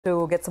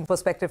to get some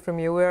perspective from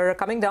you. We're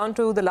coming down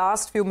to the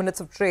last few minutes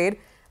of trade,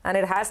 and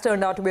it has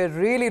turned out to be a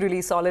really,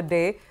 really solid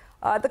day.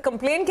 The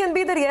complaint can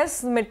be that,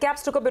 yes,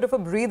 mid-caps took a bit of a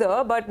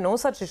breather, but no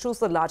such issues.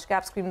 The large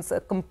cap screens, a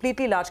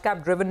completely large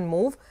cap driven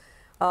move.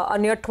 A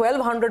near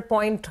 1,200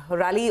 point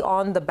rally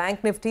on the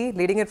bank Nifty,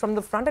 leading it from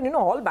the front. And,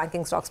 all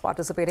banking stocks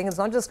participating. It's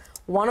not just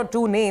one or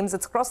two names.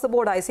 It's across the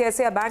board.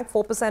 ICICI Bank,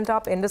 4%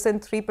 up.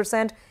 IndusInd,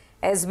 3%.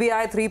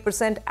 SBI,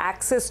 3%.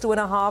 Axis,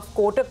 2.5%.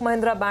 Kotak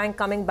Mahindra Bank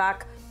coming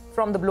back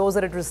from the blows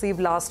that it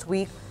received last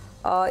week.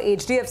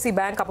 HDFC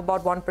Bank up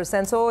about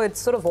 1%. So it's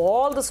sort of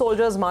all the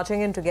soldiers marching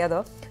in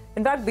together.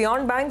 In fact,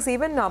 beyond banks,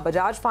 even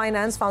Bajaj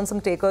Finance found some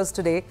takers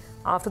today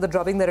after the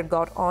drubbing that it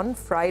got on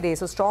Friday.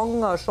 So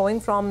strong showing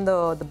from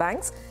the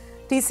banks.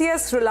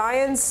 TCS,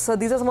 Reliance,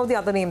 these are some of the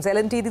other names.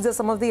 L&T, these are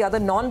some of the other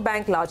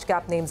non-bank large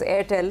cap names.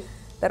 Airtel,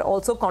 that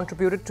also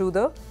contributed to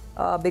the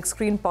big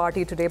screen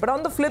party today. But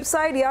on the flip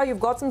side, yeah, you've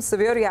got some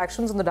severe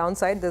reactions on the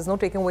downside. There's no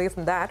taking away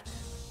from that.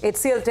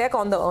 HCL Tech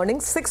on the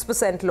earnings,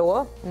 6%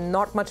 lower.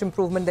 Not much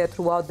improvement there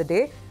throughout the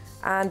day.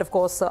 And, of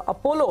course,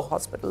 Apollo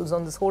Hospitals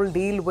on this whole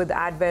deal with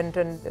Advent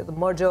and the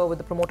merger with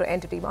the promoter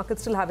entity.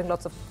 Market's still having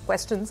lots of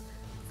questions.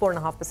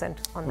 4.5%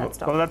 on that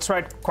stock. Well, that's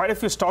right. Quite a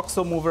few stocks,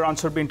 though, move around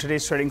should be in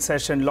today's trading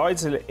session.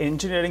 Lloyd's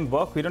engineering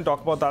work. We don't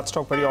talk about that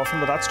stock very often,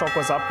 but that stock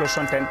was up close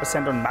on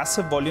 10% on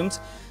massive volumes.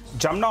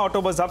 Jamna Auto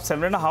was up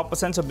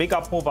 7.5%, so big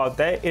up move out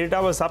there.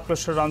 IRDA was up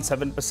close to around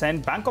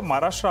 7%. Bank of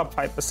Maharashtra up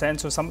 5%,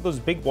 so some of those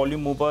big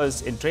volume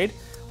movers in trade.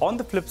 On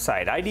the flip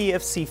side,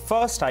 IDFC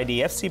First,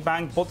 IDFC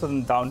Bank, both of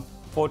them down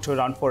 4 to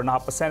around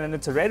 4.5%, and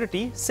it's a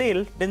rarity.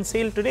 SAIL didn't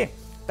sail today.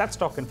 That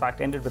stock, in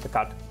fact, ended with a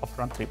cut of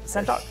around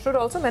 3%. Should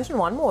also mention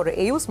one more,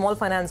 AU Small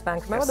Finance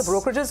Bank. Remember, the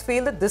brokerages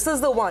feel that this is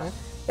the one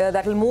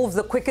that will move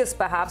the quickest,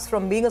 perhaps,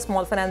 from being a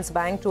small finance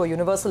bank to a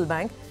universal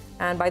bank.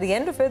 And by the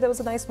end of it, there was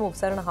a nice move,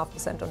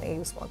 7.5% on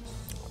AU Small.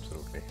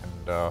 Absolutely.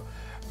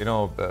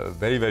 And,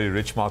 very, very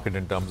rich market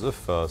in terms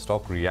of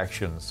stock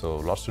reactions. So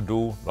lots to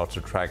do, lots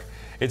to track.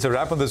 It's a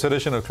wrap on this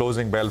edition. A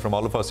closing bell from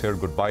all of us here.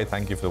 Goodbye.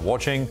 Thank you for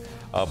watching.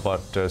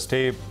 But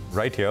stay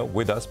right here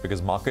with us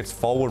because markets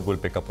forward will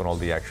pick up on all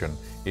the action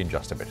in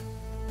just a bit.